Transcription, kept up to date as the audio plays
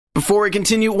Before we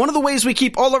continue, one of the ways we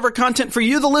keep all of our content for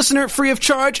you, the listener, free of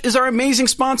charge is our amazing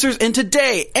sponsors, and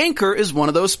today, Anchor is one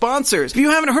of those sponsors. If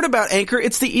you haven't heard about Anchor,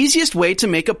 it's the easiest way to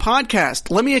make a podcast.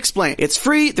 Let me explain. It's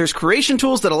free, there's creation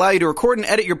tools that allow you to record and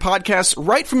edit your podcasts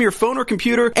right from your phone or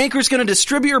computer. Anchor's going to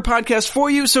distribute your podcast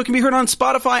for you so it can be heard on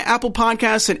Spotify, Apple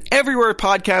Podcasts, and everywhere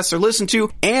podcasts are listened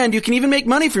to, and you can even make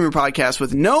money from your podcast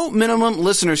with no minimum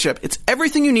listenership. It's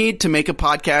everything you need to make a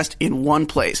podcast in one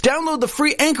place. Download the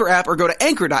free Anchor app or go to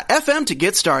anchor.fm to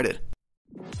get started.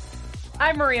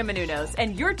 I'm Maria Menounos,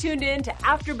 and you're tuned in to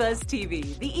AfterBuzz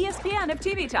TV, the ESPN of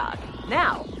TV talk.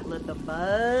 Now, let the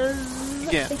buzz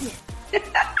begin.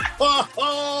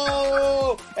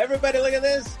 Oh, everybody look at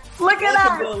this. Look at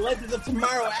Welcome us. to the Legends of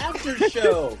Tomorrow after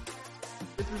show.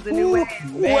 This is the new way.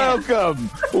 Welcome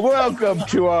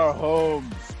to our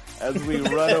homes as we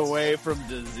run away from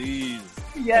disease.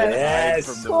 Yes.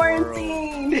 Yes.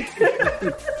 Quarantine.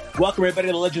 Welcome everybody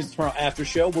to the Legends of Tomorrow after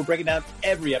show. We're breaking down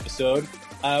every episode,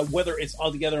 whether it's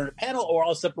all together in a panel or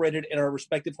all separated in our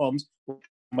respective homes,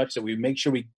 much that we make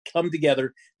sure we come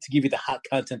together to give you the hot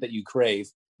content that you crave.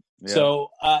 Yeah.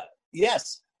 So,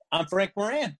 yes, I'm Frank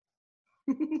Moran.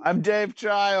 I'm Dave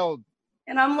Child.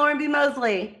 And I'm Lauren B.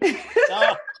 Mosley.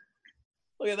 Oh,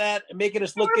 look at that, making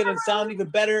us look good and sound even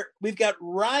better. We've got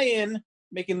Ryan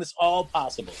making this all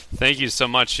possible. Thank you so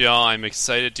much, y'all. I'm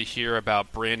excited to hear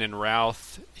about Brandon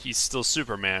Routh. He's still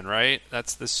Superman, right?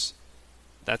 That's this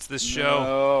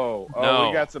show? No.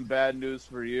 We got some bad news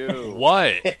for you.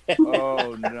 What?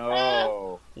 Oh,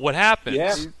 no. What happened?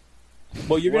 Yeah.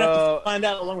 Well, you're going to have to find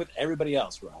out along with everybody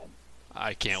else, Ryan.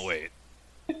 I can't wait.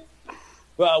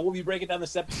 Well, we'll be breaking down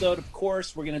this episode. Of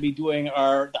course, we're going to be doing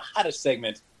the hottest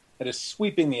segment that is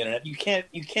sweeping the internet. You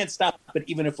can't stop it,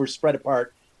 even if we're spread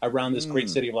apart around this great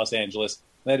city of Los Angeles.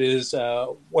 That is,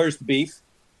 Where's the Beef?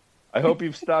 I hope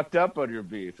you've stocked up on your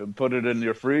beef and put it in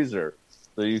your freezer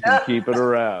so you can keep it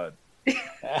around.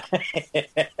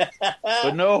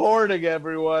 But no hoarding,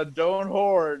 everyone. Don't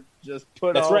hoard. Just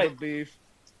put the beef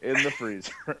in the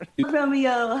freezer. Romeo,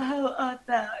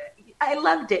 I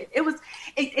loved it.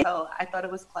 I thought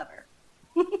it was clever.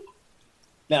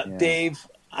 Now, Dave,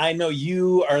 I know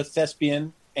you are a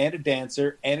thespian and a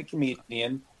dancer and a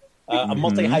comedian, a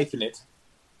multi-hyphenate,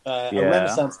 a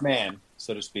Renaissance man,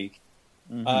 so to speak.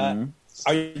 Are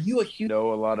you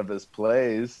know a lot of his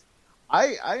plays?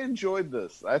 I enjoyed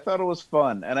this. I thought it was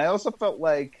fun, and I also felt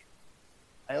like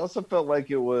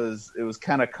it was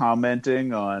kind of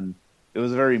commenting on. It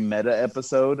was a very meta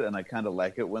episode, and I kind of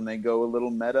like it when they go a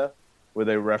little meta, where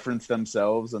they reference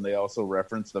themselves and they also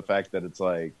reference the fact that it's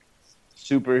like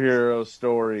superhero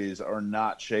stories are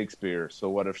not Shakespeare. So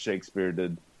what if Shakespeare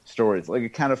did stories? Like, it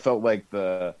kind of felt like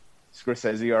the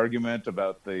Scorsese argument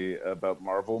about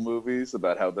Marvel movies,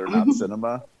 about how they're not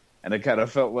cinema. And it kind of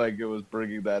felt like it was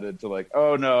bringing that into like,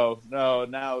 oh, no,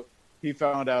 now he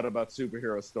found out about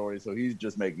superhero stories, so he's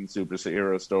just making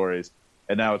superhero stories,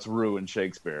 and now it's ruined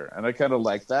Shakespeare. And I kind of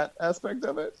like that aspect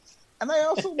of it. And I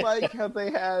also like how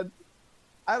they had,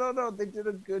 I don't know, they did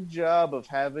a good job of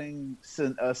having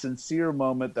a sincere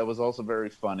moment that was also very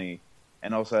funny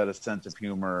and also had a sense of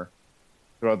humor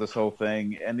throughout this whole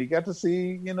thing. And you got to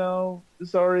see,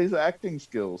 Zari's acting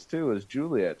skills, too, as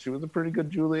Juliet. She was a pretty good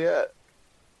Juliet.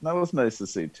 That was nice to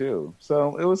see, too.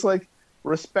 So it was like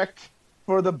respect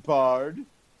for the bard.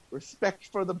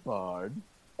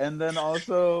 And then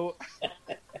also...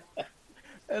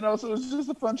 and also it was just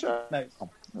a fun show. Nice.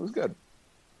 It was good.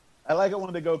 I like it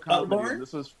when they go comedy. Lauren?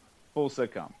 This was full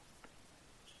sitcom.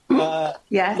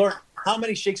 Yes. Lauren, how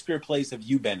many Shakespeare plays have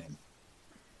you been in?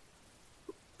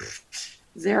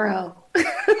 0.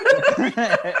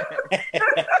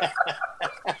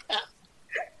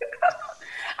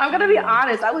 I'm going to be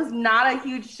honest. I was not a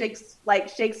huge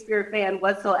Shakespeare fan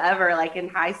whatsoever, like in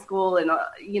high school and,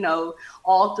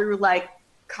 all through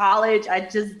college. I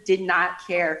just did not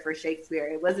care for Shakespeare.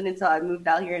 It wasn't until I moved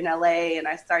out here in LA and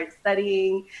I started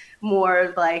studying more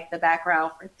of the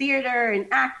background for theater and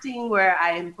acting where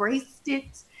I embraced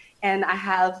it and I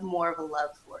have more of a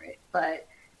love for it, but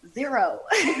 0.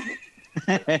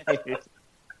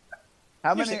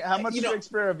 How much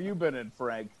Shakespeare have you been in,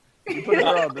 Frank? You put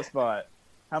her on the spot.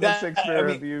 How much Shakespeare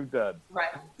have you done?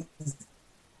 Right.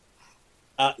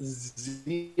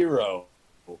 0.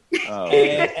 Oh.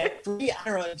 And for me, I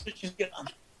don't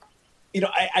know.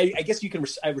 I guess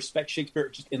I respect Shakespeare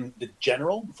just in the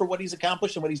general for what he's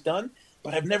accomplished and what he's done,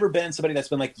 but I've never been somebody that's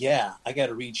been like, yeah, I got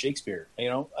to read Shakespeare.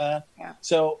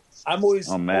 So I'm always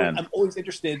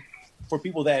interested for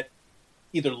people that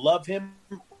either love him.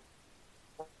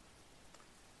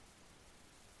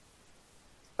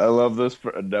 I love this.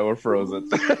 Now we're frozen.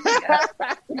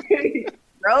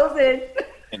 Frozen.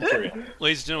 And carry on.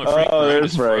 Ladies and gentlemen, Frank Brown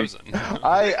is Frank. frozen.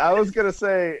 I was gonna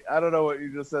say, I don't know what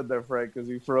you just said there, Frank, because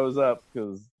you froze up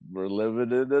because we're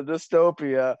living in a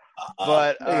dystopia.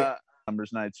 But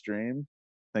numbers night stream,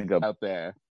 think about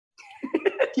there.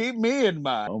 Keep me in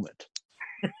my moment.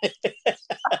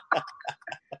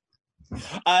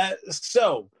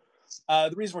 So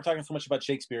the reason we're talking so much about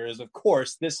Shakespeare is, of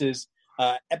course, this is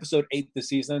episode 8 this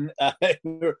season.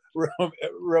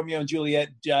 Romeo and Juliet,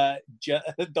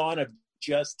 Dawn of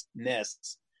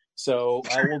Justness. So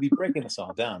we'll be breaking this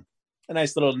all down. A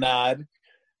nice little nod.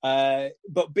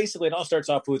 But basically, it all starts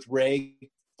off with Ray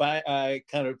kind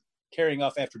of carrying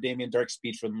off after Damien Dark's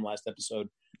speech from the last episode,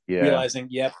 realizing,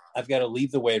 yep, I've got to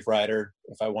leave the Wave Rider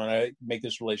if I want to make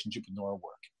this relationship with Nora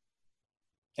work.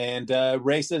 And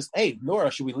Ray says, hey, Nora,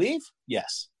 should we leave?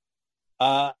 Yes.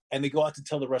 And they go out to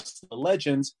tell the rest of the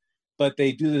legends, but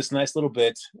they do this nice little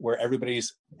bit where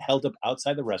everybody's held up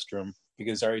outside the restroom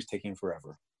because Zari's taking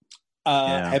forever.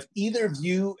 Have either of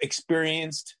you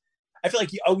experienced, I feel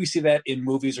like you always see that in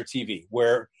movies or TV,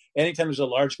 where anytime there's a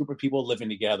large group of people living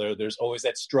together, there's always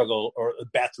that struggle or a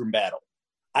bathroom battle.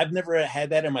 I've never had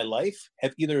that in my life.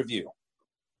 Have either of you?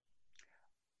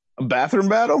 A bathroom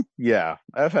battle? Yeah,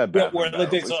 I've had bathroom where battles.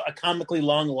 there's a comically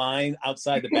long line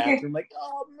outside the bathroom, like,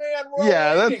 oh man,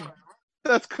 we're waiting.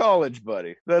 That's college,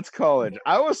 buddy. That's college.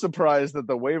 I was surprised that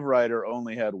the Wave Rider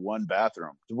only had one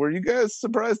bathroom. Were you guys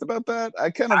surprised about that?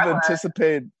 I kind of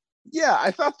anticipated. Yeah,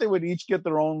 I thought they would each get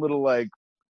their own little, like,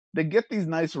 they get these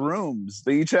nice rooms.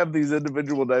 They each have these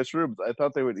individual nice rooms. I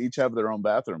thought they would each have their own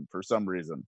bathroom for some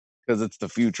reason, because it's the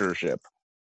future ship.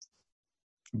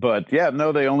 But yeah,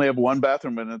 no, they only have one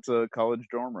bathroom, and it's a college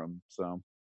dorm room. So,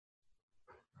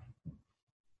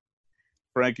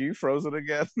 Frank, you frozen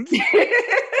again?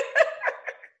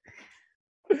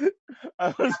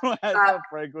 I thought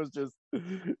Frank was just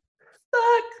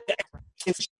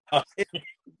stuck.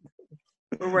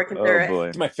 We're working through boy.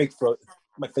 It's my fake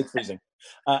freezing.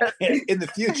 In the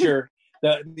future,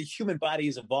 the human body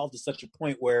has evolved to such a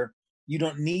point where you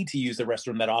don't need to use the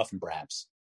restroom that often, perhaps.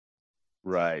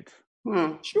 Right.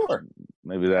 Sure.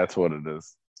 Maybe that's what it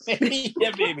is.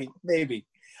 Yeah, maybe.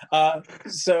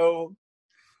 So,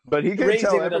 but he can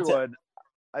tell everyone.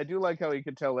 I do like how he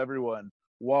can tell everyone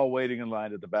while waiting in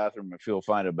line at the bathroom and feel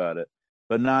fine about it,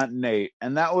 but not Nate.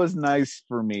 And that was nice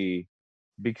for me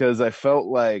because I felt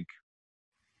like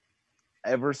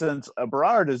ever since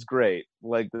Eberhard is great,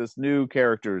 like this new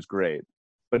character is great,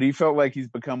 but he felt like he's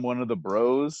become one of the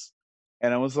bros.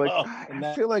 And I was like,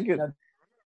 I feel like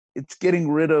it's getting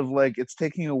rid of, like, it's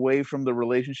taking away from the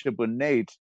relationship with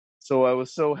Nate. So I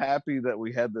was so happy that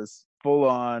we had this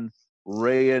full-on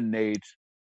Ray and Nate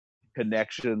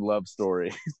connection, love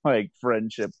story, like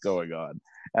friendship going on,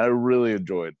 and I really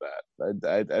enjoyed that.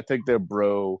 I think their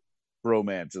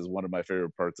bromance is one of my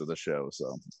favorite parts of the show,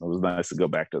 so it was nice to go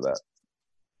back to that.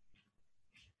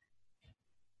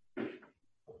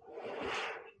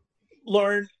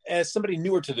 Lauren, as somebody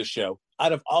newer to the show,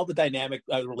 out of all the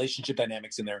relationship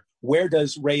dynamics in there, where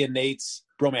does Ray and Nate's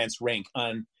bromance rank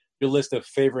on your list of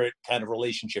favorite kind of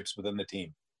relationships within the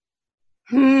team?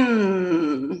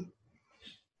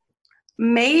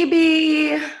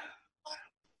 Maybe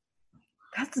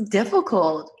that's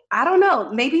difficult. I don't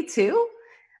know. Maybe 2.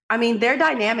 I mean, their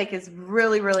dynamic is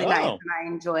really, really nice, and I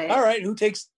enjoy it. All right, who's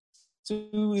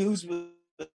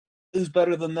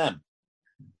better than them?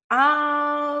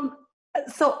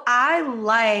 So I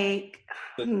like.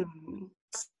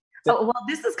 Well,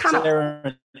 this is kind of.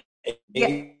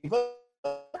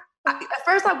 At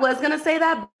first, I was gonna say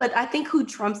that, but I think who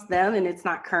trumps them, and it's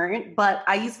not current. But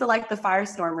I used to like the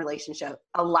Firestorm relationship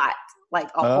a lot,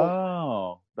 like a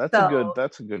whole. That's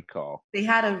a good call. They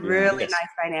had a really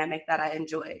nice dynamic that I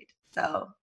enjoyed. So.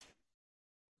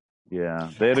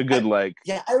 Yeah, they had a good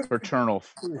fraternal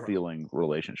feeling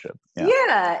relationship.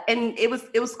 Yeah, and it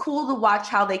was cool to watch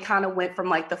how they kind of went from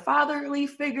like the fatherly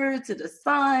figure to the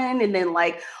son, and then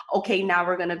like, okay, now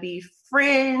we're gonna be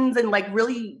friends, and like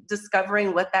really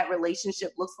discovering what that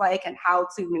relationship looks like and how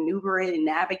to maneuver it and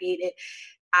navigate it.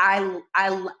 I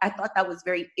thought that was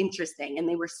very interesting, and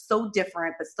they were so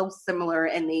different but so similar,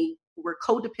 and they were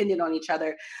codependent on each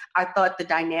other. I thought the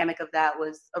dynamic of that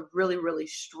was a really, really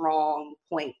strong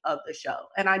point of the show.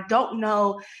 And I don't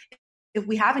know if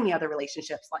we have any other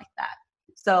relationships like that.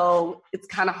 So it's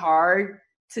kind of hard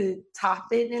to top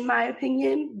it, in my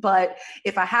opinion. But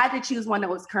if I had to choose one that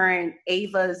was current,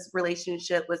 Ava's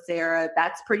relationship with Sarah,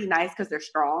 that's pretty nice because they're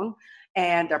strong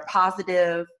and they're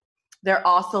positive. They're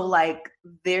also like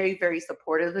very, very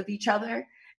supportive of each other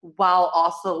while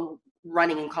also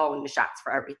running and calling the shots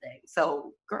for everything.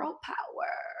 So girl power.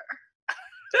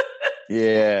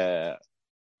 Yeah.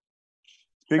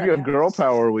 Speaking of girl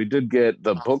power, we did get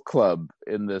the book club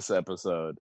in this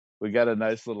episode. We got a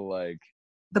nice little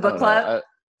the book club.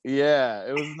 Yeah,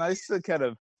 it was nice to kind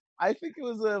of. I think it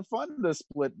was fun to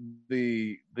split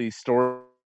the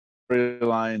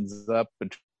storylines up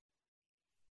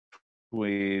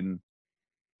between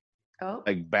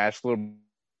bachelor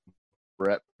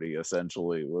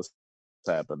essentially was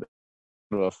happening.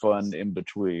 A fun in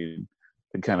between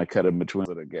to kind of cut in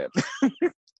between it again.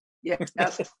 Yeah.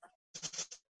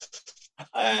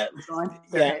 I'm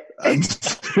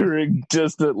hearing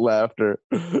distant laughter.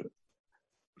 Okay.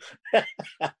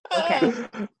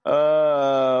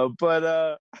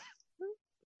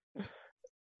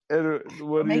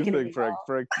 What do you think, Frank?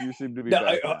 Frank, you seem to be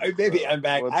back. Maybe I'm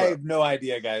back. I have no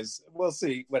idea, guys. We'll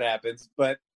see what happens.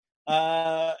 But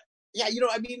I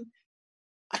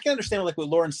can understand like what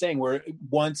Lauren's saying, where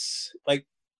once I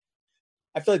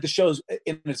feel like the show's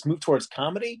in its move towards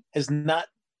comedy has not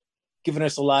given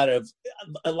us a lot of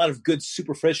good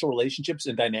superficial relationships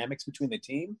and dynamics between the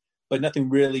team, but nothing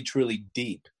really truly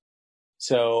deep.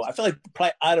 So I feel like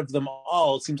probably out of them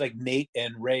all, it seems like Nate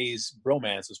and Ray's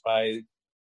bromance was probably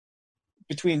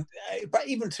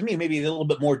even to me, maybe a little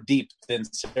bit more deep than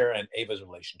Sarah and Ava's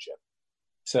relationship.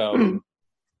 So,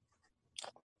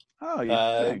 for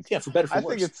better, for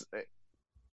worse.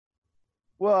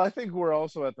 I think we're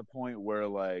also at the point where,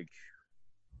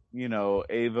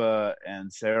 Ava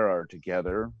and Sarah are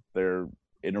together. They're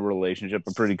in a relationship,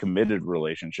 a pretty committed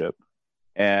relationship.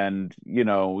 And, we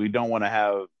don't want to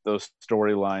have those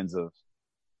storylines of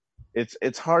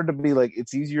it's hard to be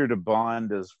it's easier to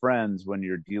bond as friends when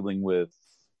you're dealing with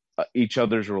each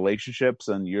other's relationships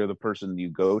and you're the person you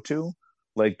go to.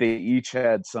 Like they each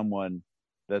had someone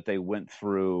that they went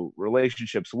through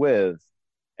relationships with,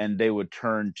 and Nate would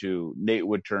turn to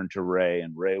Ray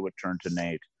and Ray would turn to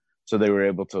Nate. So they were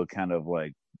able to kind of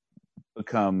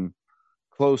become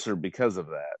closer because of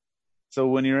that. So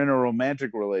when you're in a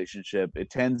romantic relationship, it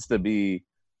tends to be,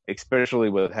 especially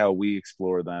with how we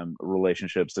explore them,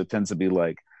 relationships, it tends to be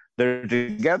they're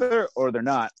together or they're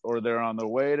not, or they're on their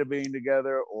way to being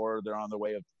together or they're on their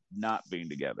way of not being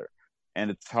together. And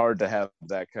it's hard to have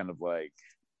that kind of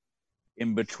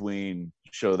in between,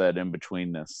 show that in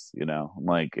betweenness,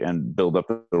 and build up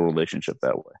the relationship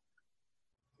that way.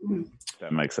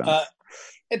 That makes sense.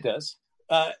 It does.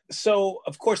 So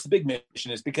of course the big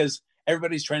mission is because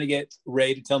everybody's trying to get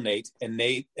Ray to tell Nate, and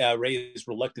Ray is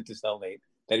reluctant to tell Nate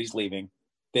that he's leaving.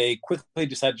 They quickly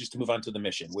decide just to move on to the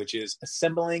mission, which is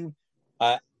assembling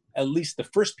at least the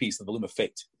first piece of the Loom of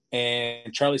Fate.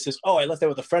 And Charlie says, "Oh, I left that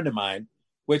with a friend of mine,"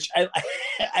 which I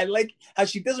like how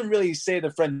she doesn't really say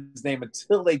the friend's name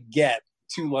until they get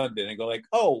to London and go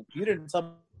 "Oh, you didn't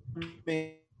tell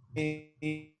me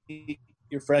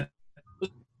your friend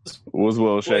was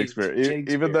Will Shakespeare."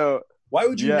 Even though, why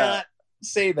would you not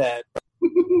say that?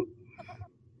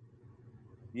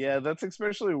 Yeah, that's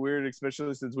especially weird,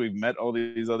 especially since we've met all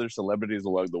these other celebrities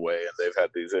along the way and they've had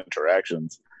these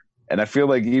interactions. And I feel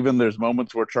like even there's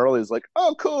moments where Charlie's like,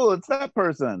 "Oh, cool, it's that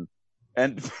person."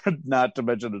 And not to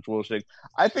mention it's Will Shakespeare.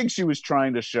 I think she was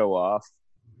trying to show off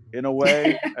in a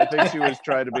way. I think she was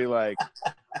trying to be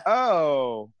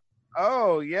oh,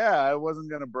 yeah, I wasn't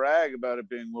going to brag about it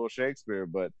being Will Shakespeare,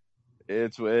 but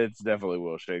it's definitely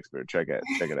Will Shakespeare. Check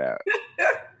it out.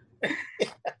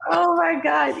 Oh my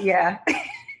God, yeah.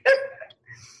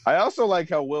 I also like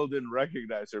how Will didn't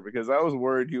recognize her, because I was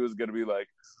worried he was going to be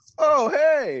 "Oh,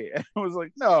 hey." And I was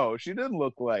no, she didn't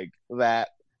look like that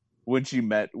when she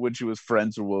was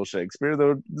friends with Will Shakespeare. There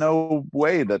was no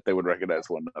way that they would recognize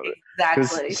one another.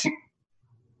 Exactly.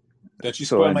 Don't you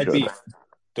spoil my beef.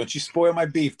 Don't you spoil my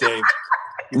beef, Dave.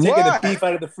 You're taking the beef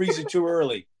out of the freezer too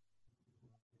early.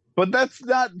 But that's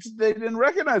not, they didn't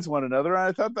recognize one another, and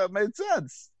I thought that made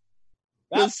sense.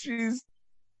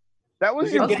 That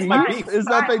was your beef? Is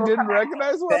that they didn't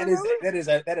recognize one another?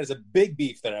 That is a big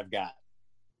beef that I've got.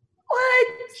 What?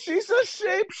 She's a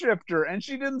shapeshifter, and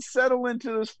she didn't settle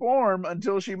into this form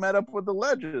until she met up with the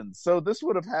legends. So this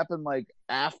would have happened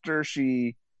after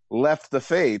she left the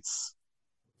Fates.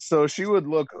 So she would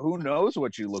look, who knows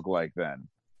what she looked like then.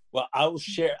 Well, I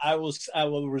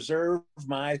will reserve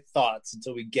my thoughts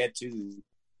until we get to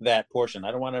that portion.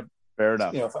 I don't want to. Fair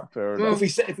enough. Fair enough.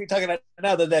 If we talk about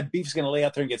now that beef's going to lay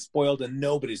out there and get spoiled, and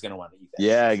nobody's going to want to eat that.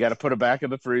 Yeah, you got to put it back in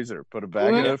the freezer. Put it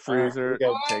back in the freezer.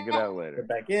 Take it out later. Put it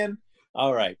back in.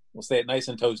 All right, we'll stay it nice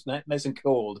and nice and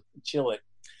cold. Chill it.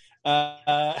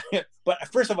 But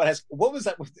first of all, what was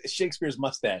that with Shakespeare's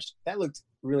mustache? That looked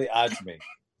really odd to me.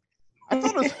 I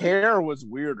thought his hair was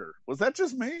weirder. Was that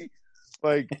just me?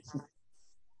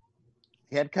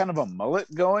 he had kind of a mullet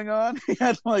going on. He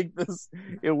had like this.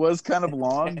 It was kind of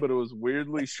long, but it was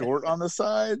weirdly short on the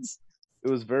sides. It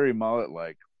was very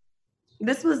mullet-like.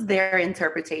 This was their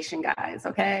interpretation, guys.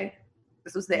 Okay,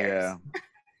 this was theirs. Yeah.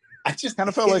 I just kind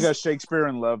of felt like a Shakespeare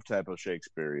in Love type of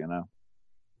Shakespeare, you know?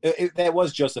 That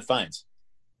was Joseph Fiennes.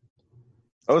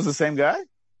 Oh, it was the same guy?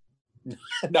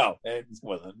 No, it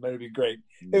wasn't. But it'd be great.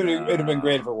 It'd have been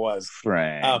great if it was.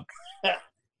 Frank.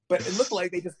 But it looked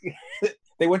like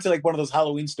they went to like one of those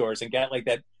Halloween stores and got like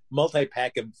that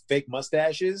multi-pack of fake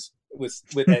mustaches with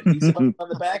adhesive on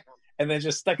the back, and then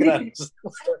just stuck it on.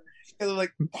 And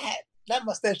like that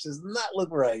mustache does not look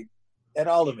right at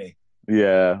all to me.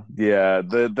 Yeah.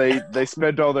 They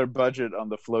spent all their budget on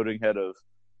the floating head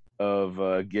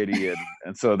of Gideon,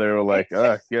 and so they were like,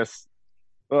 yes.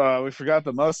 We forgot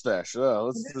the mustache.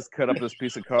 Let's just cut up this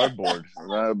piece of cardboard.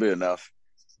 That'll be enough.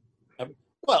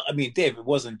 Well, I mean, Dave, it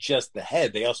wasn't just the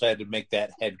head. They also had to make that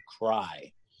head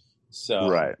cry. So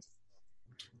right.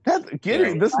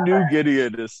 This new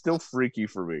Gideon is still freaky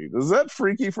for me. Is that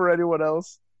freaky for anyone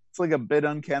else? It's like a bit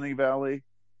uncanny valley.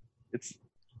 It's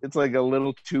like a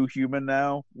little too human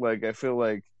now. Like I feel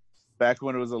like back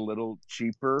when it was a little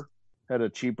cheaper, had a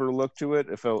cheaper look to it,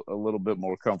 it felt a little bit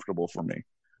more comfortable for me.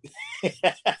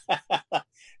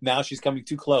 Now she's coming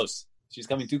too close. She's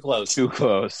coming too close. Too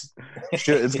close.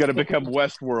 It's going to become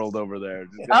Westworld over there.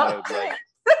 Don't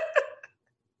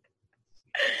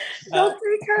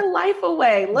take her life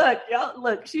away. Look, y'all,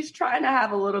 look, she's trying to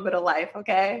have a little bit of life,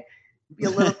 okay? Be a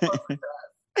little closer to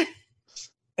us.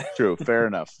 True. Fair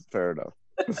enough.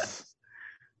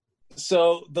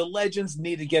 So the legends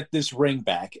need to get this ring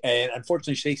back. And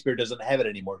unfortunately, Shakespeare doesn't have it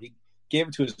anymore. He gave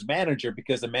it to his manager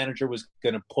because the manager was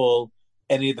going to pull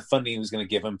any of the funding he was going to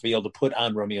give him to be able to put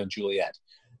on Romeo and Juliet.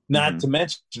 Not to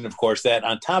mention, of course, that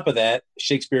on top of that,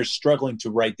 Shakespeare's struggling to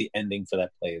write the ending for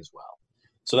that play as well.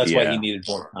 So that's why he needed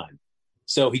more time.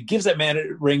 So he gives that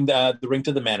ring the ring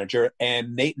to the manager,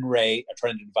 and Nate and Ray are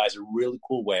trying to devise a really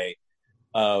cool way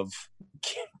of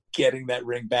getting that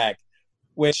ring back,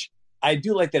 which I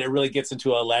do like that it really gets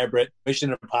into an elaborate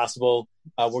Mission Impossible.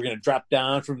 We're going to drop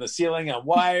down from the ceiling on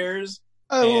wires.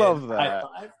 I love that.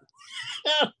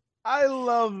 I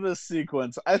love this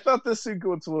sequence. I thought this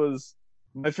sequence was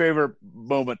my favorite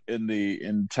moment in the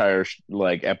entire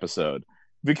episode,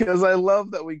 because I love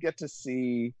that we get to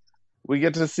see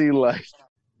like,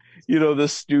 you know,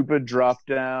 this stupid drop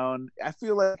down. I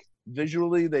feel like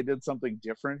visually they did something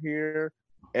different here,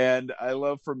 and I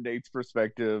love from Nate's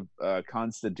perspective,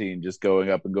 Constantine just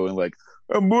going up and going like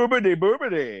a boobity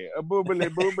boobity, a boobily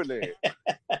boobily.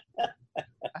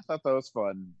 I thought that was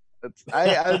fun.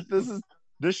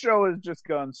 This show has just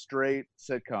gone straight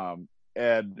sitcom,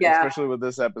 and especially with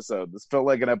this episode, this felt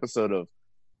like an episode of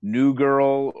New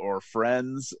Girl or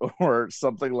Friends or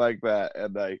something like that,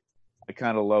 and I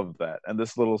kind of loved that. And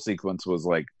this little sequence was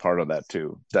like part of that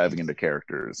too, diving into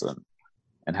characters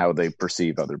and how they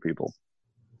perceive other people.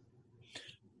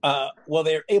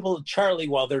 Well, Charlie,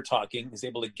 while they're talking, is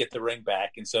able to get the ring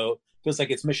back, and so it feels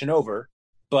like it's mission over.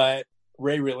 But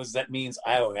Ray realizes that means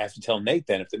I have to tell Nate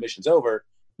then, if the mission's over,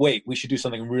 wait, we should do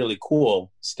something really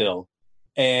cool still.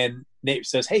 And Nate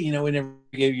says, hey, you know, we never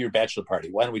gave you your bachelor party.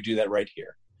 Why don't we do that right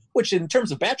here? Which, in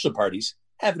terms of bachelor parties,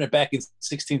 having it back in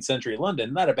 16th century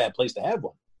London, not a bad place to have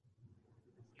one.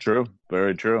 True.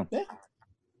 Very true. Yeah.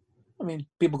 I mean,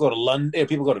 people go to London,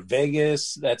 people go to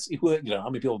Vegas. That's, you know, how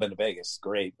many people have been to Vegas?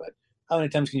 Great. But how many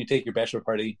times can you take your bachelor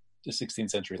party to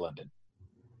 16th century London?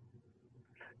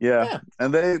 Yeah.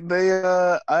 And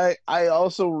I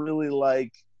also really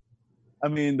like, I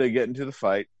mean, they get into the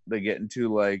fight. They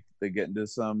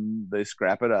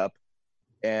scrap it up.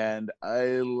 And I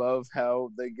love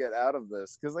how they get out of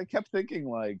this, because I kept thinking,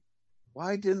 like,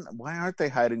 why aren't they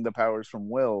hiding the powers from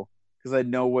Will? Because I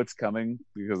know what's coming,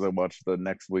 because I watched the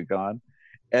next week on.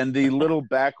 And the little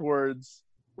backwards,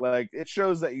 like, it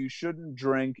shows that you shouldn't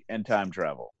drink and time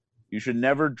travel. You should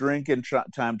never drink and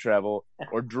time travel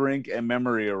or drink and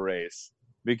memory erase,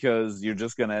 because you're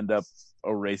just going to end up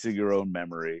erasing your own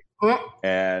memory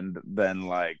and then,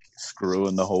 like,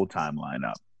 screwing the whole timeline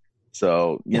up.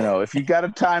 So, you know, if you got to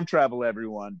time travel,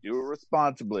 everyone, do it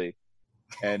responsibly,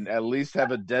 and at least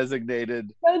have a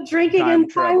designated no drinking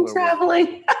and time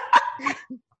traveling.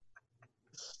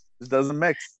 It doesn't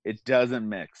mix. It doesn't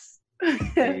mix.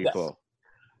 People.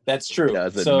 That's true. It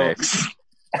doesn't mix.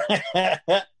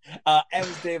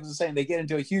 As Dave was saying, they get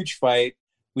into a huge fight.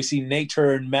 We see Nate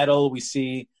turn metal. We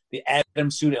see the Atom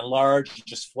suit enlarge,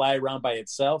 just fly around by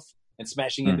itself and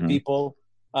smashing into people.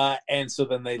 And so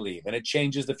then they leave, and it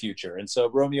changes the future. And so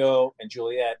Romeo and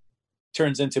Juliet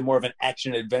turns into more of an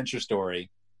action adventure story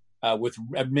with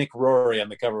Mick Rory on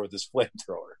the cover with his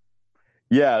flamethrower.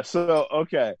 Yeah, so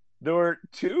okay. There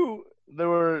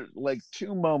were like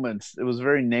two moments. It was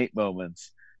very Nate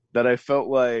moments that I felt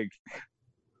like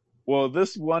well,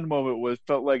 this one moment was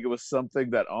felt like it was something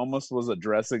that almost was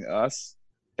addressing us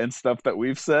and stuff that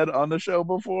we've said on the show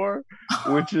before,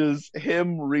 which is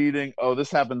him reading, oh,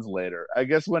 this happens later. I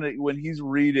guess when he's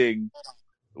reading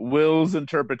Will's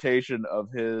interpretation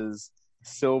of his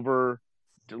silver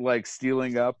like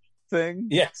stealing up thing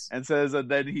Yes. and says and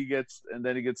then he gets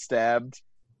stabbed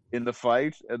in the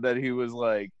fight, and then he was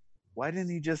like, why didn't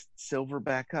he just silver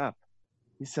back up?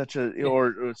 He's such a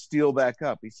or steal back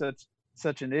up. He's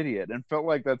such an idiot, and felt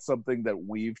like that's something that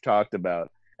we've talked about,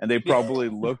 and they probably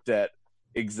looked at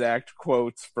exact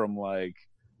quotes from a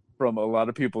lot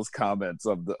of people's comments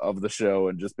of the show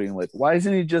and just being like, why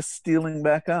isn't he just stealing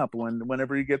back up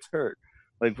whenever he gets hurt,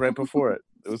 like right before it?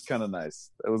 It was kind of nice.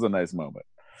 It was a nice moment.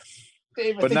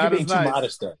 Dave, I but think not you're being as nice. Too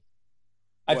modest there.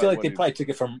 I feel like they probably took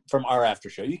it from our after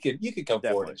show. You could come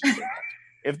forward.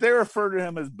 If they refer to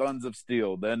him as Buns of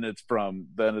Steel, then it's from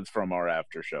our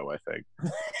after show, I think.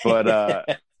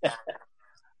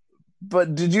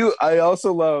 But did you? I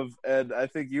also love, and I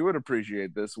think you would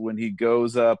appreciate this when he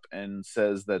goes up and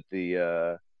says that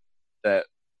the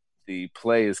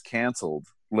play is canceled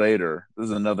later. This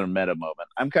is another meta moment.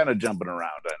 I'm kind of jumping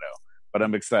around, I know, but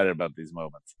I'm excited about these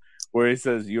moments where he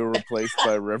says you're replaced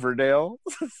by Riverdale.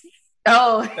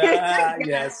 Oh,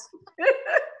 yes.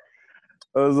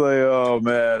 I was like, oh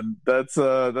man, that's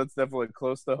definitely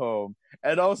close to home.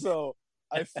 And also,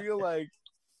 I feel like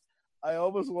I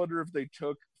almost wonder if they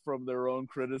took from their own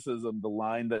criticism the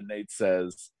line that Nate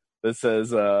says that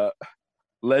says,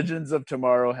 "Legends of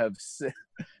Tomorrow have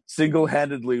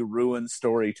single-handedly ruined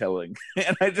storytelling,"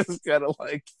 and I just kind of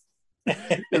like,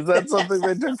 is that something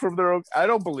they took from their own? I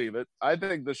don't believe it. I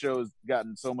think the show has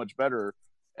gotten so much better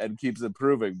and keeps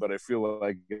improving, but I feel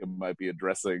like it might be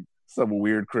addressing some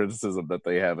weird criticism that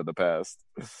they have in the past.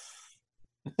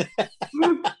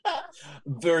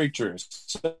 Very true.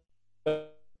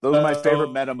 Those are my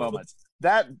favorite meta moments.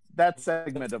 That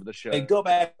segment of the show go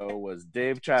back was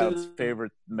Dave Child's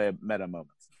favorite meta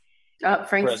moments.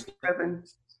 Frank's present.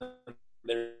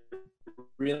 They're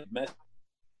really messy.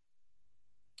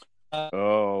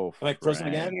 Am I frozen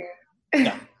again?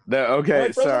 No.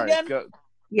 Okay, sorry.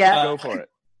 Go for it.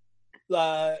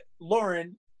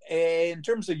 Lauren, in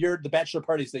terms of the bachelor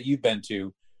parties that you've been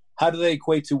to, how do they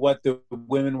equate to what the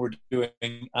women were doing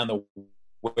on the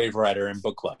Wave Rider and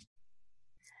book club?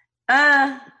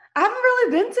 I haven't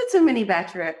really been to too many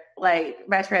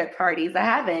bachelorette parties. I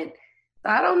haven't.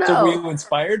 I don't know. So were you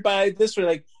inspired by this? Or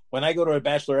like, when I go to a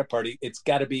bachelorette party, it's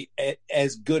got to be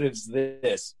as good as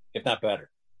this, if not better.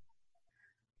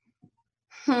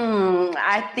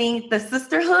 I think the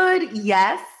sisterhood,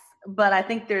 yes, but I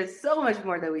think there's so much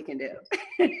more that we can do.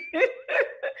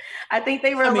 I think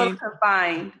they were a little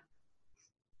confined.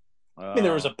 I mean,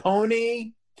 there was a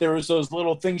pony. There was those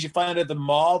little things you find at the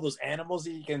mall, those animals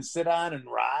that you can sit on and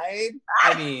ride.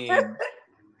 I mean,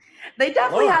 they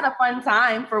definitely had a fun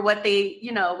time for what they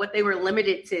were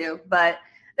limited to, but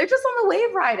they're just on the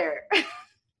Wave Rider.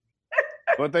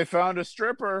 But they found a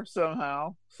stripper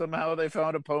somehow. Somehow they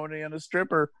found a pony and a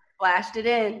stripper. Flashed it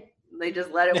in. They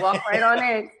just let it walk right on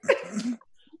in.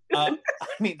 I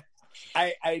mean,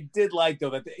 I did like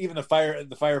though that even the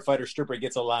firefighter stripper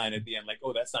gets a line at the end, like,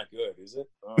 "Oh, that's not good, is it?"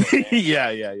 Oh,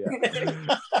 yeah.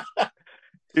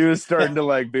 He was starting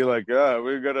to be like, "Oh,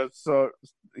 we're gonna." So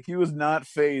he was not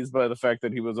fazed by the fact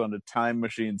that he was on a time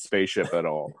machine spaceship at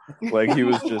all. Like he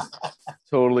was just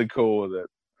totally cool with it.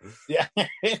 Yeah.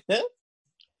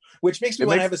 Which makes me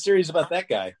want to have a series about that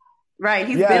guy. Right.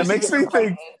 It makes me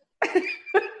think.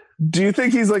 Do you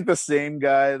think he's like the same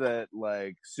guy that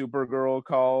like Supergirl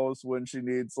calls when she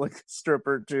needs like a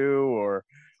stripper too,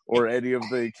 or any of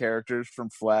the characters from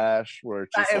Flash where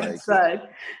it's just done.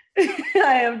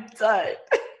 I am done.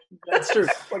 That's true.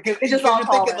 It's just all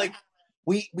thinking, like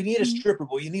we need a stripper,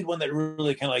 but you need one that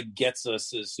really kind of like gets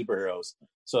us as superheroes.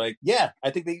 So like, yeah, I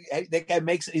think that guy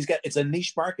it's a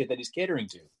niche market that he's catering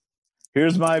to.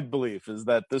 Here's my belief is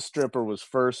that this stripper was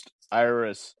first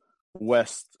Iris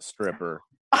West stripper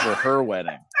for her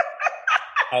wedding.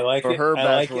 I like for it. her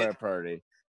I bachelorette like party.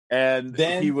 And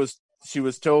then she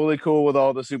was totally cool with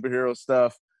all the superhero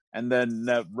stuff. And then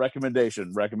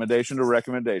recommendation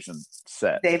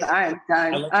set. Dave, I am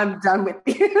done. I'm done with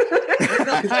you.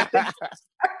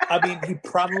 I mean, he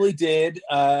probably did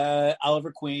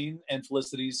Oliver Queen and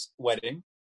Felicity's wedding.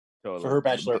 Totally. For her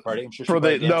bachelorette party. I'm sure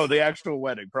the actual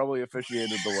wedding. Probably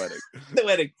officiated the wedding. The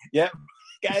wedding. Yep.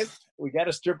 Guys, we got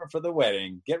a stripper for the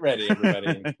wedding. Get ready,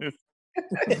 everybody.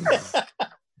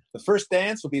 The first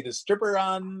dance will be the stripper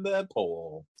on the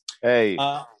pole. Hey,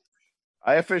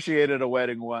 I officiated a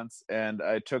wedding once, and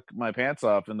I took my pants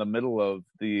off in the middle of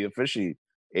the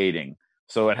officiating.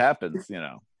 So it happens,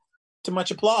 Too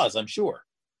much applause, I'm sure.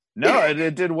 No,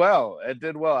 it did well. It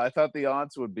did well. I thought the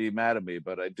aunts would be mad at me,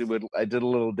 but I did a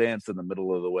little dance in the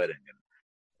middle of the wedding,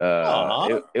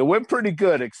 and it went pretty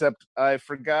good. Except I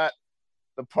forgot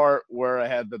the part where I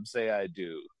had them say "I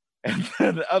do," and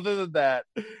then other than that,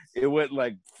 it went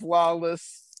like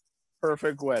flawless,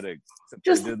 perfect wedding.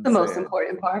 Just the most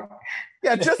important part.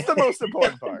 Yeah, just the most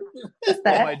important part.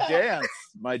 But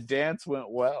my dance went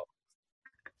well.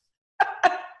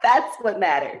 That's what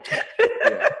mattered.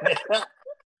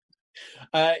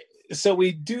 Yeah. So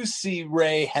we do see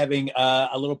Ray having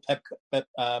a little pep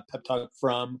talk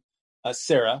from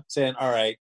Sarah, saying, "All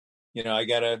right, I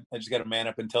just gotta man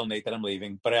up and tell Nate that I'm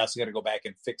leaving, but I also got to go back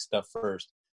and fix stuff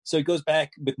first." So he goes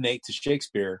back with Nate to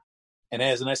Shakespeare, and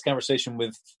has a nice conversation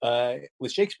with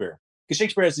Shakespeare, because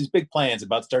Shakespeare has these big plans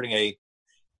about starting a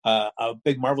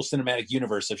big Marvel Cinematic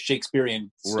Universe of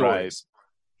Shakespearean stories.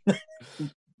 Right.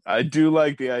 I do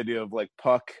like the idea of like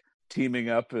Puck teaming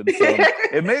up, and so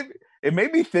it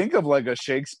made me think of like a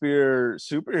Shakespeare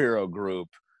superhero group,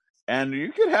 and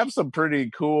you could have some pretty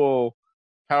cool,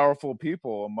 powerful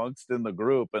people amongst in the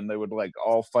group, and they would like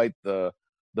all fight the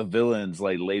villains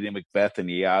like Lady Macbeth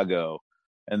and Iago,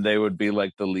 and they would be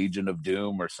like the Legion of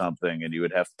Doom or something, and you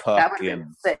would have Puck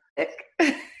and sick.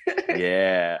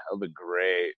 Yeah, that would be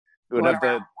great. You would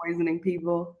have poisoning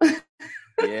people.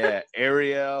 Yeah,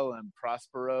 Ariel and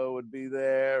Prospero would be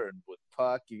there, and with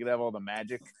Puck, you could have all the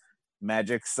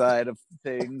magic side of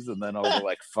things, and then all the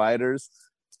like fighters.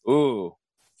 Ooh,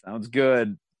 sounds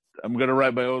good. I'm gonna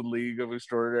write my own League of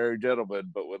Extraordinary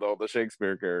Gentlemen, but with all the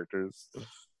Shakespeare characters.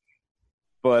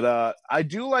 But I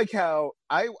do like how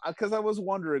because I was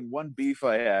wondering, one beef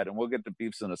I had, and we'll get to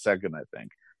beefs in a second, I think.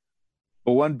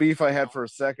 But one beef I had for a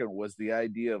second was the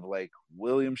idea of like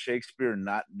William Shakespeare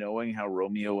not knowing how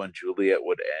Romeo and Juliet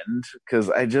would end.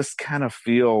 Because I just kind of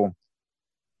feel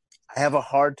I have a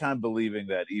hard time believing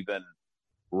that even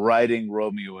writing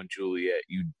Romeo and Juliet,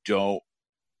 you don't.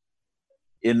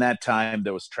 In that time,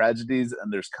 there was tragedies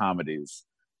and there's comedies.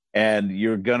 And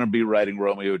you're going to be writing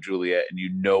Romeo and Juliet and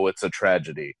it's a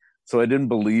tragedy. So I didn't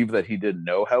believe that he didn't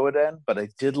know how it ended, but I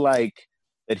did like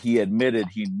that he admitted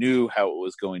he knew how it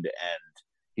was going to end.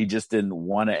 He just didn't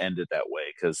want to end it that way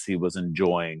because he was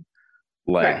enjoying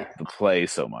the play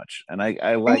so much. And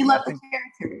I like. And he loved the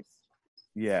characters.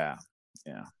 Yeah,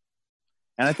 yeah.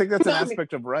 And I think that's an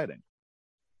aspect of writing.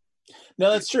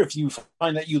 No, that's true. If you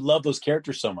find that you love those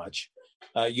characters so much,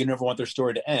 you never want their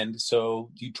story to end. So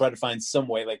you try to find some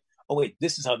way, like, oh wait,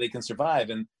 this is how they can survive,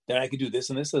 and then I could do this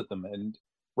and this with them. And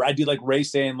I do like Ray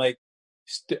saying, like,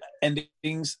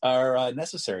 endings are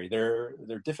necessary. They're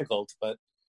difficult, but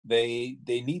they're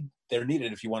needed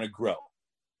if you want to grow.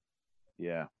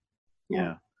 Yeah.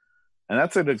 And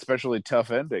that's an especially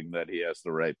tough ending that he has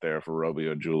to write there for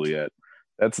Romeo and Juliet.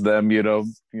 That's them,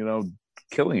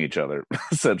 killing each other,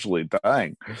 essentially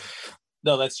dying.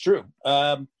 No, that's true.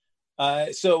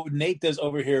 So Nate does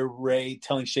overhear Ray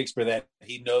telling Shakespeare that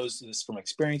he knows this from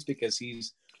experience because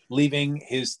he's leaving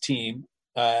his team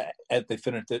after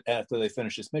they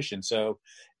finish this mission. So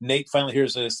Nate finally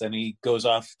hears this, and he goes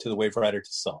off to the Wave Rider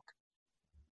to sulk.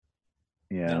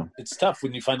 Yeah, it's tough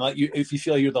when you find out if you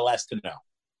feel you're the last to know.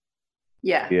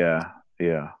 Yeah.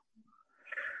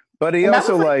 But he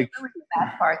also really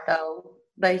that part though.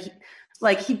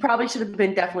 He probably should have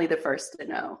been definitely the first to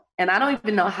know. And I don't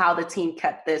even know how the team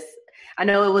kept this. I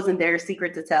know it wasn't their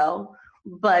secret to tell,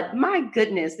 but my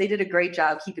goodness, they did a great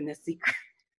job keeping this secret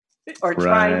or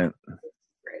trying.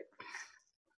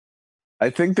 I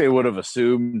think they would have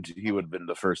assumed he would have been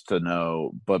the first to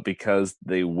know, but because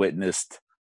they witnessed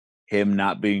him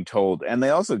not being told, and they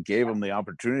also gave him the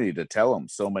opportunity to tell him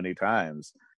so many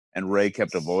times, and Ray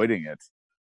kept avoiding it.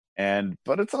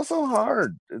 But it's also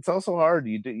hard.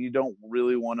 You don't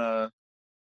really want to.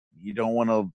 You don't want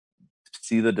to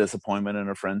see the disappointment in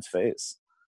a friend's face.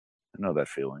 I know that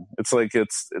feeling. It's like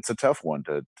it's a tough one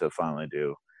to finally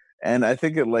do, and I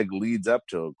think it like leads up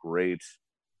to a great.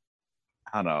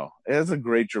 I don't know. It has a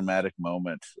great dramatic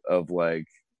moment of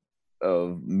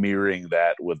mirroring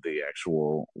that with the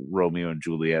actual Romeo and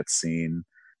Juliet scene.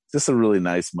 Just a really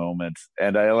nice moment,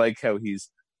 and I like how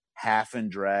he's half in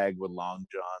drag with long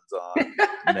johns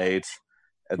on Nate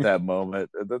at that moment.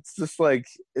 That's just like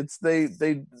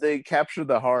they capture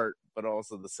the heart, but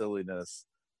also the silliness.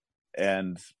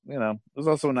 And it was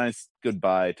also a nice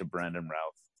goodbye to Brandon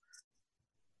Routh.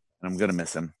 And I'm gonna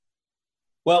miss him.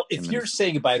 Well, if you're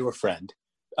saying goodbye to a friend,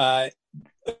 oh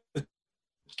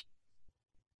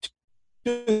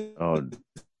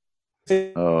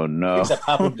no! That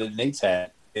pop into Nate's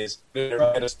head. is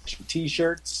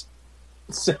T-shirts.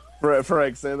 So,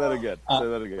 Frank, say that again. Say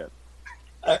that again.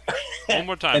 One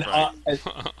more time, Frank.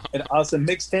 An awesome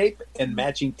mixtape and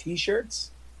matching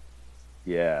T-shirts.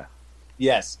 Yeah.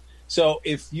 Yes. So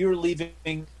if you're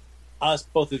leaving us,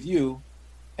 both of you,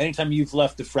 anytime you've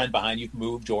left a friend behind, you've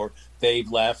moved or they've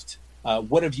left,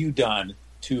 what have you done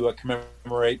to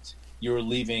commemorate your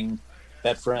leaving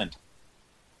that friend?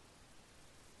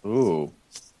 Ooh.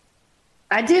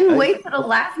 I didn't wait till the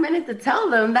last minute to tell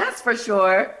them, that's for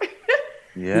sure.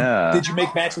 Yeah. Did you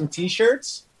make matching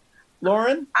T-shirts,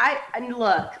 Lauren?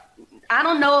 Look, I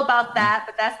don't know about that,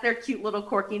 but that's their cute little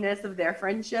quirkiness of their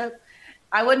friendship.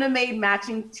 I wouldn't have made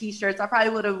matching T-shirts. I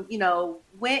probably would have,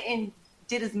 went and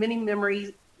did as many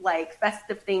memories, like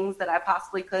festive things that I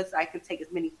possibly could, so I could take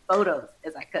as many photos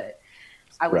as I could.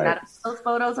 I would not have put those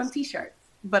photos on T-shirts,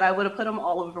 but I would have put them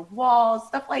all over walls,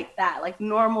 stuff like that, like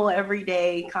normal,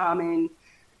 everyday, common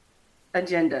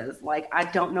agendas. Like, I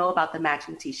don't know about the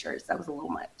matching T-shirts. That was a little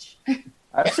much.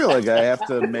 I feel like I have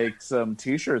to make some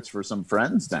T-shirts for some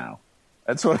friends now.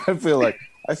 That's what I feel like.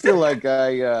 I feel like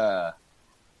I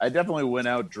definitely went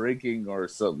out drinking or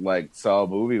saw a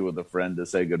movie with a friend to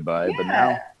say goodbye. Yeah.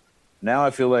 But now I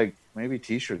feel like maybe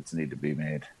T-shirts need to be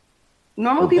made.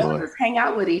 Normal people just hang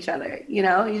out with each other. You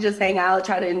just hang out,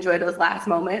 try to enjoy those last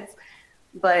moments.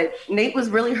 But Nate was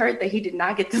really hurt that he did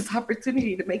not get this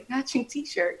opportunity to make matching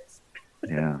T-shirts.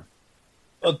 Yeah.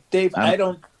 Well, Dave, I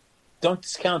don't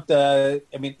discount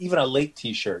even a late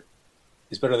T-shirt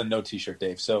is better than no T-shirt,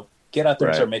 Dave. So get out there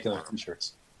and start making those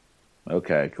T-shirts.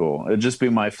 Okay, cool. It'd just be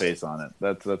my face on it.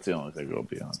 That's the only thing it'll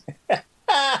be on.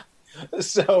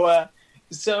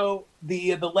 So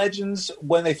the legends,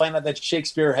 when they find out that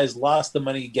Shakespeare has lost the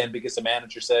money again because the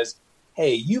manager says,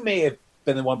 "Hey, you may have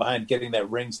been the one behind getting that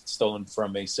ring stolen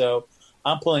from me, so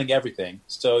I'm pulling everything.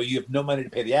 So you have no money to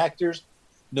pay the actors,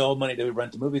 no money to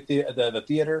rent the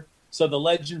theater. So the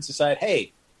legends decide,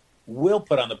 hey, we'll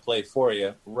put on the play for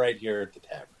you right here at the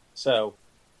tavern." So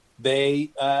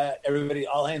they, everybody,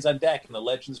 all hands on deck, and the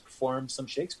legends perform some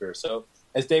Shakespeare. So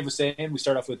as Dave was saying, we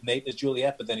start off with Nate as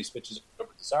Juliet, but then he switches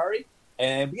over to Zari,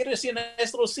 and we get to see a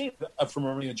nice little scene from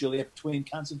Romeo and Juliet between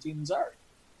Constantine and Zari.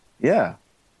 Yeah.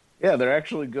 Yeah, they're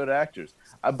actually good actors.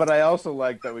 But I also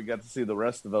like that we got to see the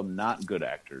rest of them not good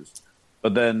actors.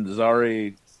 But then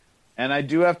Zari, and I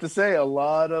do have to say, a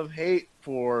lot of hate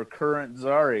for current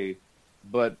Zari,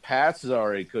 but past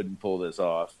Zari couldn't pull this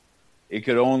off. It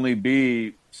could only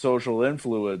be social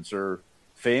influence or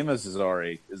famous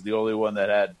Zari is the only one that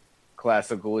had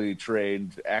classically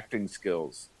trained acting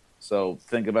skills. So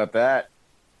think about that,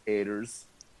 haters.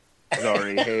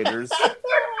 Zari haters.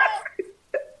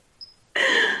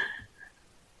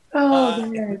 Oh,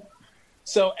 man.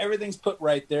 So everything's put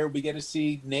right there. We get to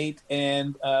see Nate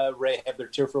and Ray have their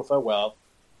tearful farewell.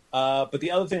 But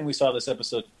the other thing we saw this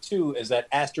episode, too, is that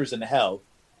Aster's in hell.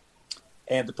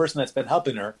 And the person that's been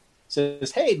helping her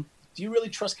says, "Hey, do you really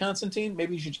trust Constantine?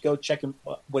 Maybe you should go check him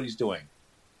what he's doing."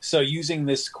 So using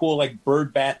this cool,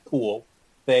 bird bath pool,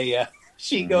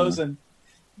 she goes and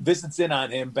visits in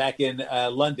on him back in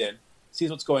London,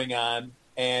 sees what's going on,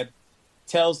 and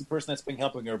tells the person that's been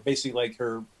helping her, basically like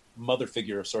her mother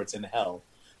figure of sorts in hell,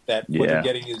 that what they're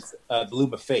getting is the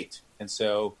Loom of Fate. And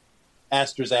so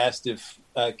Aster's asked if,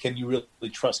 can you really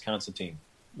trust Constantine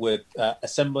with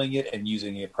assembling it and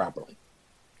using it properly?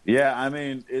 Yeah, I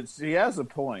mean, he has a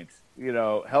point.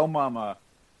 Hell Mama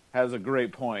has a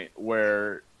great point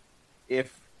where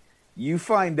if you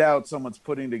find out someone's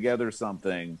putting together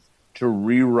something to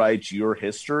rewrite your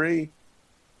history,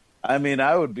 I mean,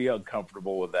 I would be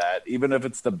uncomfortable with that. Even if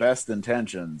it's the best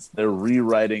intentions, they're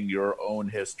rewriting your own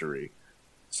history.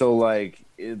 So,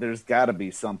 there's got to be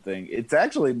something. It's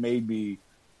actually made me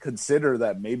consider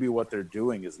that maybe what they're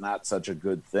doing is not such a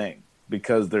good thing,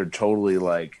 because they're totally,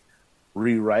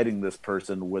 rewriting this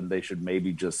person when they should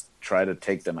maybe just try to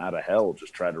take them out of hell,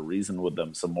 just try to reason with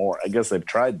them some more. I guess they've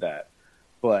tried that.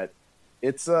 But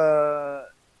it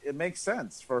makes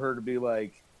sense for her to be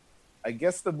like, I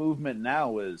guess the movement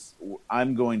now is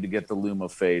I'm going to get the Loom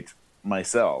of Fate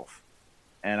myself,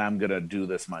 and I'm going to do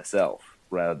this myself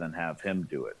rather than have him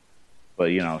do it.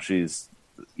 But, she's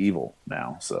evil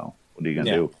now, so what are you going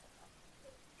to do?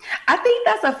 I think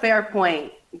that's a fair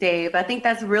point, Dave. I think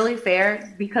that's really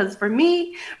fair, because for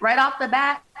me, right off the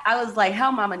bat, I was like,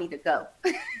 Hell Mama need to go.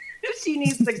 She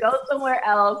needs to go somewhere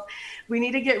else. We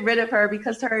need to get rid of her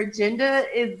because her agenda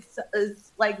is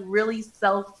really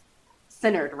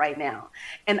self-centered right now.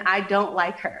 And I don't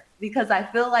like her because I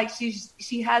feel like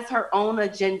she has her own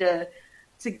agenda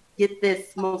to get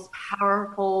this most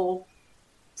powerful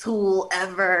tool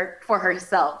ever for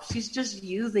herself. She's just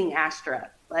using Astra.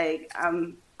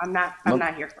 I'm I'm not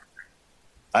here for her.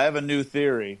 I have a new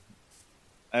theory.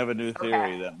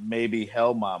 Okay. That maybe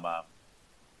Hell Mama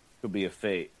could be a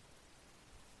fate.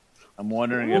 I'm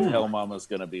wondering if Hell Mama's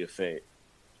going to be a fate.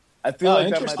 I feel like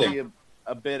that might be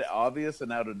a bit obvious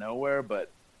and out of nowhere, but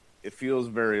it feels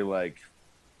very like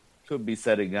could be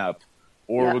setting up,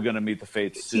 or we're going to meet the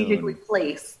fates strategically soon.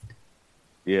 placed.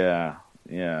 Yeah.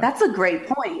 That's a great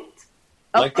point.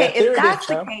 Like okay, that theory, if that's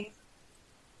the Tom. case.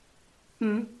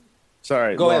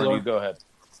 Sorry, go ahead, Lauren, Lauren. you go ahead.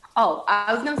 Oh,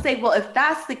 I was going to say, well, if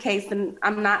that's the case, then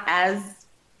I'm not as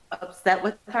upset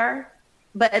with her.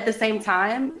 But at the same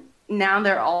time, now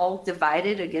they're all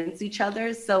divided against each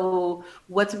other. So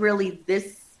what's really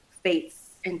this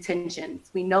fate's intentions?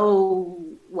 We know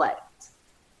what?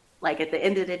 Like at the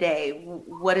end of the day,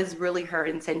 what is really her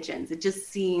intentions? It just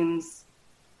seems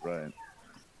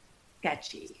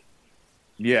sketchy.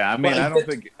 Yeah, I mean, I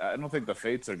don't think the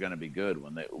fates are going to be good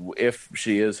if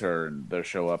she is her and they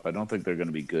show up. I don't think they're going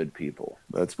to be good people.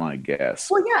 That's my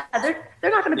guess. Well, yeah, they're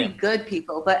not going to be good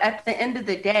people, but at the end of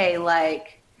the day,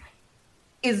 like,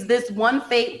 is this one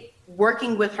fate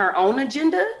working with her own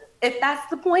agenda, if that's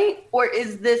the point, or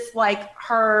is this like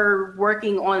her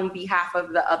working on behalf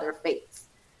of the other fates?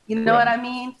 You know what I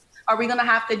mean? Are we going to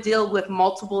have to deal with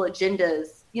multiple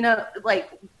agendas? You know, like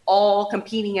all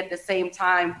competing at the same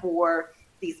time for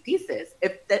these pieces.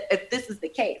 If this is the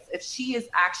case, if she is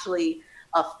actually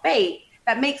a fate,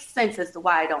 that makes sense as to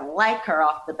why I don't like her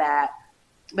off the bat.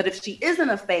 But if she isn't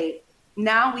a fate,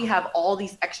 now we have all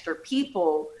these extra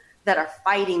people that are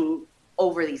fighting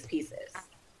over these pieces.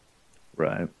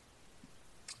 Right.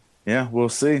 Yeah, we'll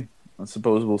see. I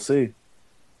suppose we'll see.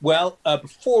 Well,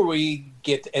 before we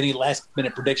get to any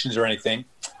last-minute predictions or anything,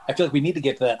 I feel like we need to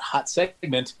get to that hot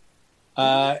segment.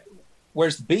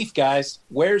 Where's the beef, guys?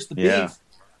 Where's the beef?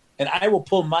 And I will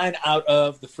pull mine out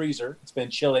of the freezer. It's been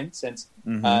chilling since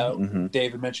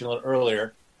David mentioned a little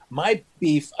earlier. My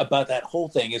beef about that whole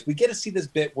thing is we get to see this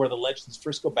bit where the legends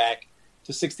first go back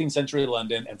to 16th century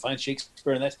London and find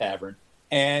Shakespeare in that tavern.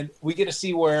 And we get to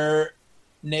see where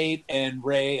Nate and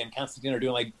Ray and Constantine are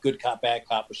doing like good cop, bad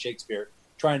cop with Shakespeare,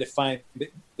 trying to find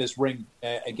this ring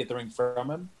and get the ring from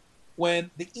him.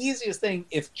 When the easiest thing,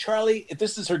 if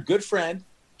this is her good friend,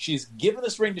 she's given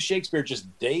this ring to Shakespeare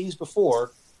just days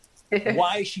before,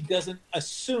 why she doesn't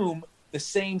assume the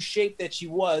same shape that she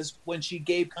was when she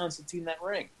gave Constantine that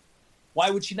ring. Why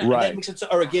would she not? Right. That makes sense.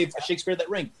 Or gave Shakespeare that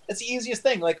ring. That's the easiest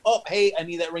thing. Like, oh, hey, I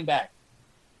need that ring back.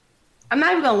 I'm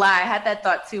not even gonna lie. I had that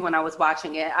thought too when I was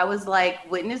watching it. I was like,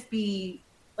 wouldn't this be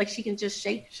like she can just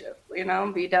shapeshift,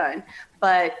 and be done?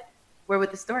 But where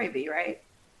would the story be, right?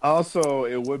 Also,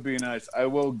 it would be nice. I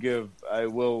will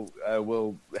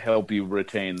help you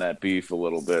retain that beef a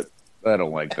little bit. I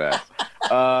don't like that.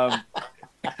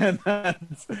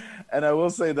 And I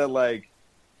will say that, like,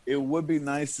 it would be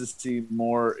nice to see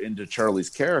more into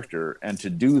Charlie's character, and to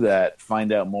do that,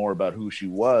 find out more about who she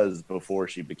was before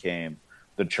she became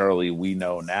the Charlie we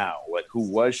know now. Like, who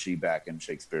was she back in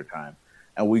Shakespeare time?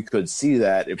 And we could see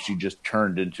that if she just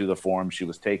turned into the form she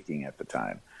was taking at the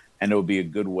time. And it would be a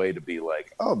good way to be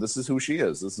like, oh, this is who she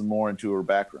is. This is more into her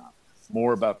background,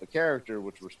 more about the character,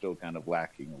 which we're still kind of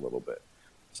lacking a little bit.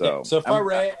 So,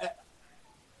 Ray,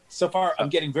 I'm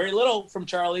getting very little from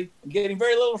Charlie. I'm getting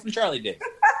very little from Charlie, Dave.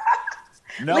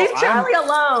 No, leave Charlie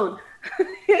alone.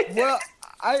 Well,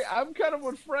 I'm kind of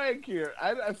with Frank here.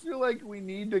 I feel like we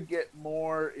need to get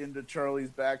more into Charlie's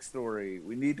backstory.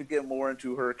 We need to get more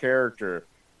into her character,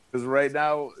 because right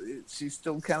now she's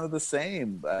still kind of the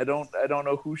same. I don't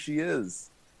know who she is.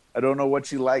 I don't know what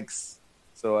she likes.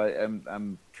 So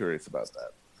I'm curious about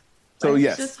that. So Let's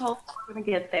yes, just hope we're gonna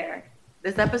get there.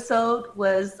 This episode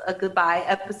was a goodbye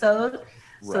episode,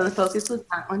 so the focus was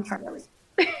not on Charlie.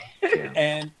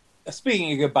 And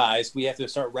speaking of goodbyes, we have to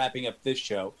start wrapping up this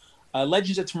show.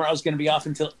 Legends of Tomorrow is going to be off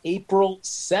until April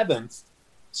 7th,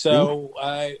 so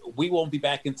we won't be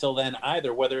back until then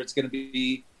either. Whether it's going to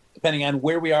be, depending on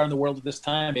where we are in the world at this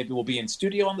time, maybe we'll be in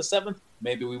studio on the 7th,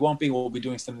 maybe we won't be. We'll be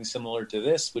doing something similar to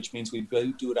this, which means we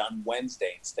do it on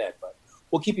Wednesday instead. But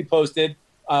we'll keep you posted.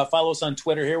 Follow us on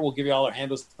Twitter here. We'll give you all our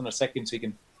handles in a second so you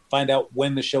can find out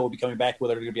when the show will be coming back,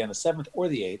 whether it's going to be on the 7th or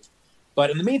the 8th. But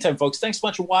in the meantime, folks, thanks so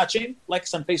much for watching. Like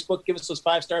us on Facebook. Give us those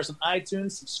 5 stars on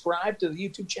iTunes. Subscribe to the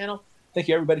YouTube channel. Thank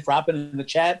you, everybody, for hopping in the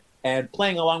chat and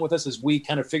playing along with us as we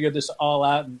kind of figure this all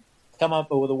out and come up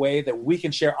with a way that we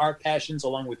can share our passions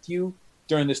along with you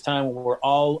during this time when we're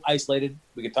all isolated.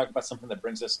 We can talk about something that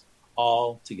brings us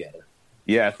all together.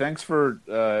 Yeah, thanks for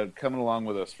coming along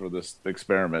with us for this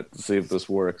experiment to see if this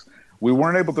works. We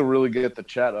weren't able to really get the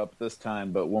chat up this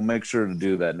time, but we'll make sure to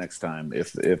do that next time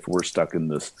if we're stuck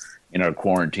in our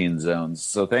quarantine zones.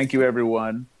 So thank you,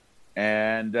 everyone.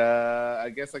 And I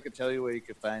guess I could tell you where you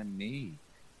can find me.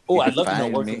 Oh, I'd love to know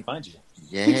where we can find you.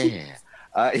 Yeah.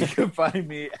 You can find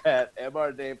me at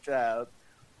MrDaveChild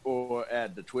or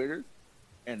at the Twitter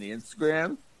and the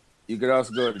Instagram. You could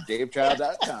also go to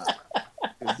DaveChild.com.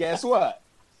 Because guess what?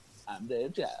 I'm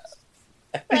Dave Child.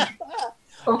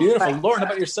 Beautiful. Lauren, how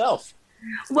about yourself?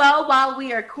 Well, while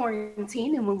we are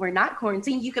quarantined and when we're not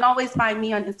quarantined, you can always find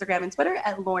me on Instagram and Twitter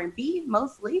at Lauren B.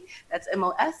 Mosley. That's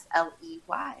Mosley.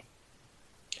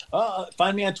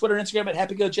 Find me on Twitter and Instagram at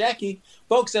HappyGoJackie.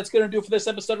 Folks, that's going to do it for this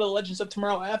episode of the Legends of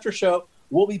Tomorrow After Show.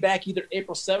 We'll be back either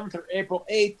April 7th or April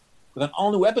 8th with an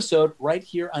all-new episode right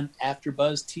here on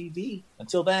AfterBuzz TV.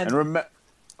 Until then. And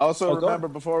remember,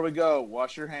 before we go,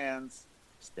 wash your hands.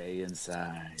 Stay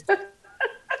inside.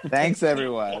 Thanks,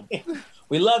 everyone.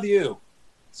 We love you.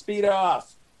 Speed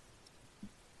off.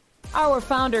 Our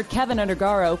founder, Kevin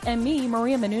Undergaro, and me,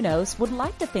 Maria Menounos, would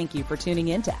like to thank you for tuning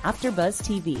in to AfterBuzz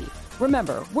TV.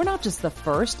 Remember, we're not just the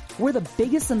first, we're the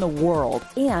biggest in the world,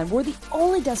 and we're the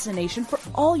only destination for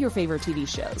all your favorite TV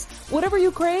shows. Whatever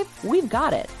you crave, we've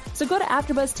got it. So go to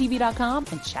AfterBuzzTV.com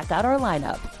and check out our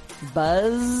lineup.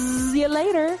 Buzz you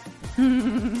later.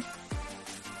 The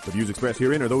views expressed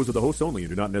herein are those of the hosts only and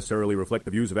do not necessarily reflect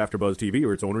the views of AfterBuzz TV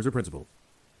or its owners or principals.